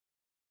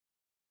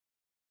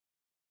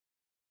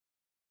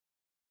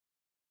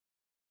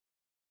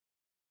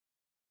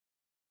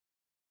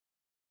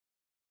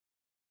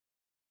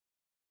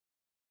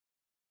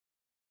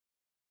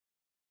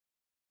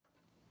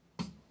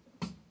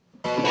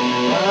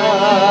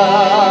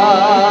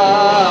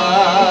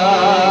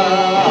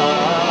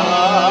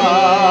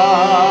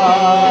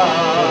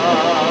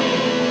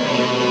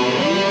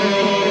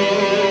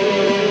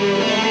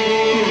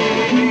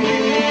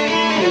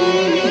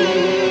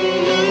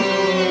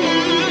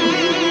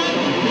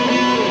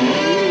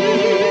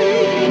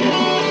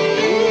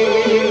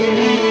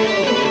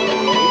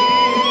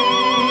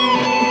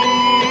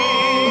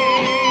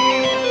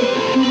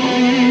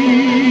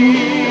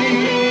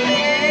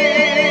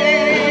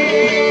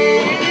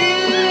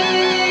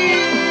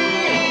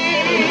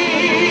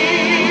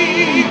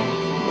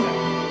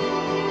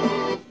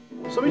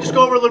So let me just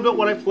go over a little bit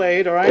what I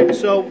played, all right?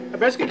 So I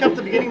basically kept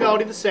the beginning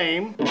melody the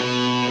same.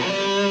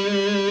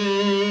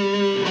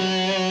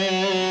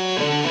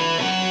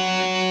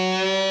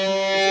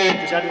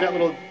 Just added that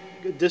little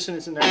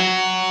dissonance in there.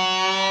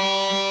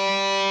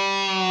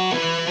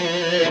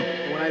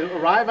 When I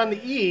arrive on the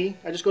E,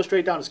 I just go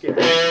straight down to scale.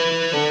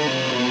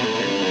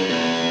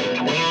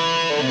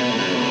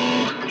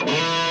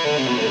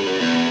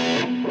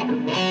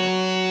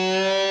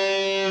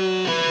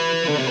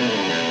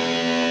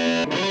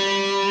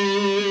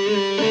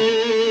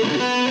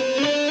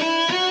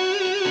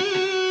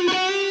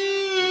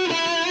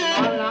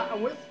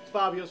 I'm with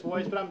Fabio's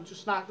voice, but I'm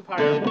just not the part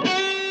of it.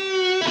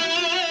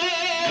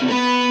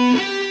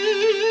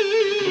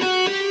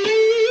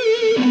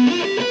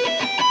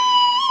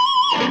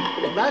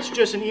 So that's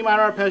just an E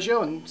minor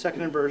arpeggio in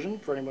second inversion,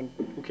 for anyone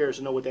who cares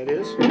to know what that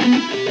is.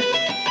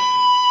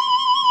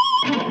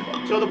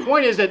 So the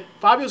point is that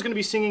Fabio's going to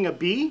be singing a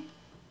B,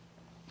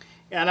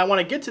 and I want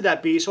to get to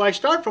that B, so I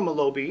start from a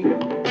low B. We're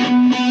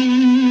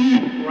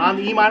on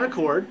the E minor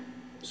chord,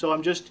 so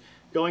I'm just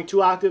going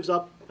 2 octaves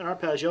up an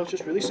arpeggio. It's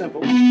just really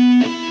simple.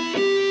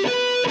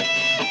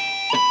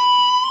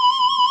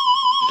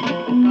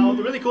 Now,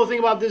 the really cool thing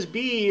about this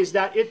B is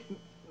that it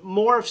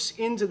morphs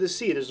into the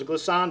C. There's a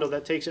glissando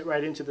that takes it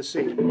right into the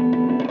C.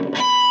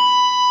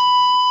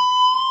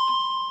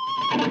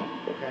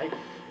 Okay,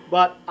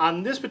 but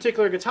on this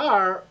particular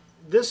guitar,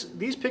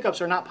 these pickups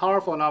are not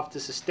powerful enough to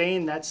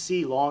sustain that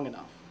C long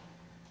enough.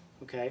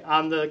 Okay,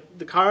 on the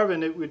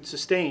Carvin it would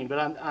sustain, but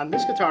on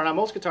this guitar and on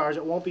most guitars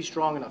it won't be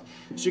strong enough.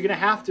 So you're going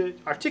to have to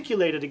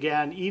articulate it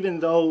again,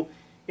 even though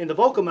in the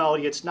vocal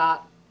melody it's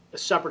not a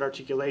separate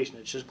articulation.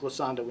 It's just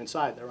glissando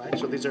inside there, right?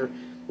 So these are,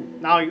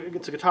 now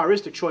it's a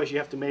guitaristic choice you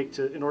have to make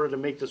in order to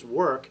make this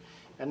work,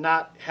 and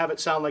not have it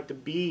sound like the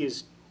B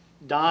is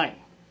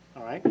dying.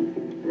 All right.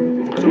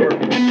 So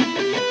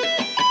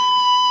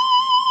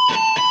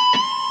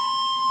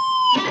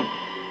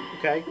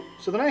okay.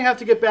 So then I have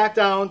to get back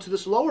down to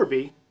this lower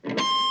B.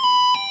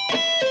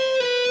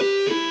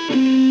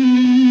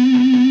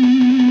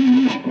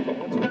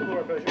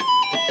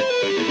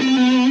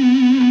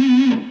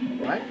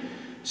 Right?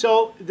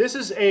 So this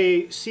is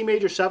a C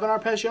major 7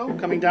 arpeggio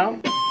coming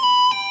down.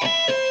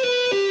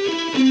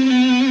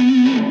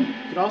 You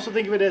can also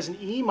think of it as an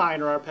E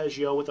minor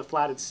arpeggio with a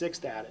flatted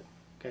 6th added.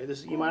 Okay, this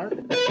is E minor.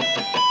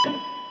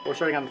 We're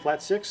starting on the flat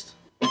 6th.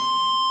 Flat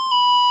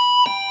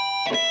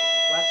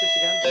 6th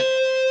again.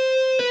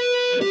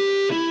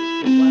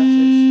 Flat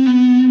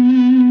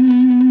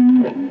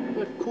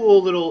 6th. A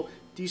cool little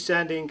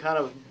descending kind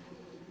of,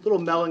 little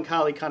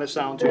melancholy kind of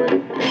sound to it.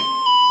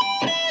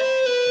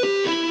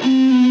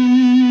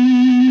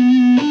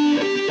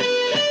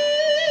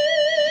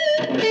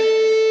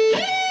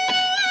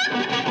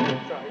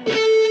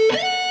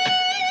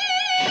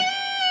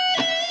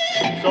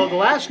 So the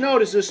last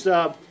note is this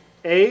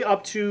A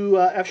up to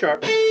F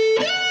sharp,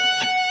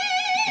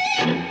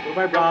 little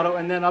vibrato,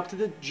 and then up to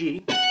the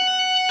G, the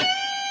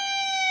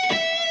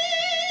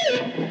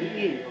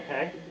E.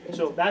 Okay,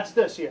 so that's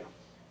this here.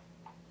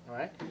 All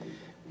right.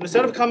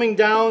 Instead of coming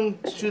down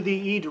to the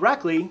E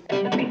directly,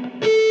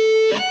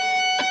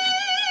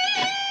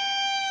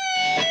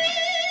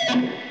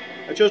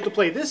 I chose to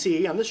play this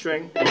E on this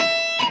string,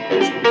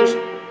 just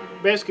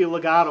basically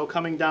legato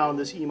coming down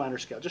this E minor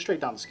scale, just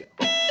straight down the scale.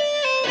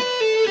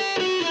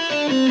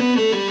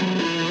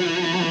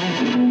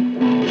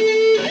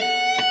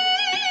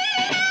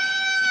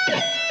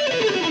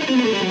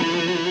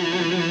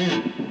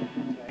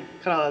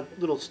 Kind of a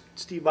little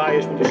Steve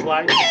Vai-ish when you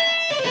slide.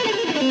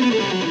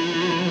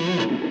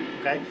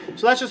 Okay,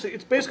 so that's just,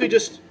 it's basically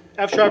just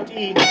F sharp to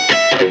E.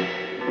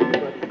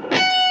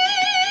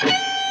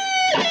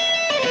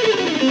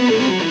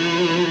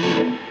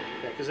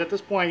 Because at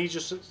this point he's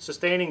just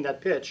sustaining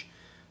that pitch.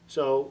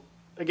 So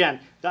again,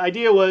 the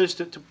idea was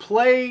to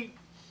play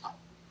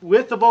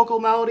with the vocal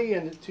melody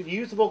and to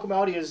use the vocal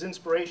melody as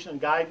inspiration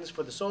and guidance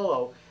for the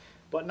solo,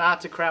 but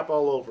not to crap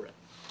all over it.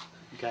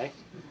 Okay,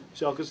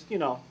 so because you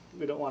know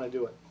we don't want to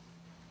do it.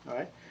 All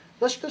right,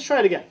 let's try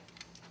it again.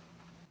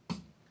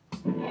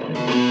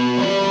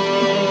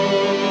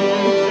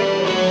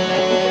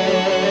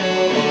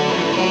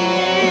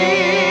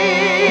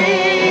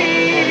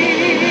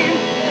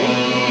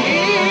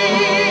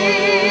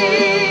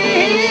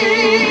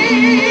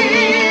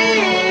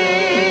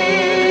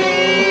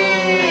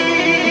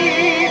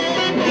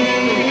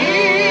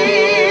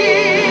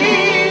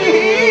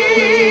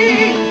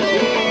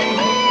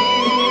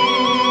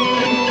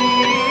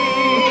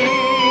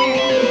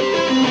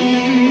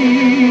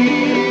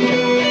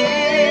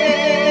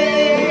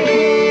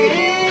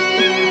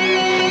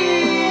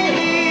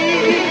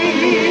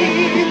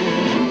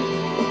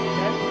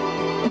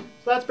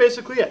 that's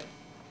basically it.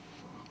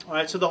 All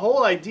right, so the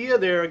whole idea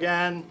there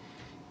again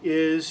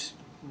is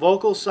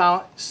vocal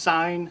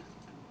sign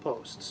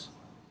posts.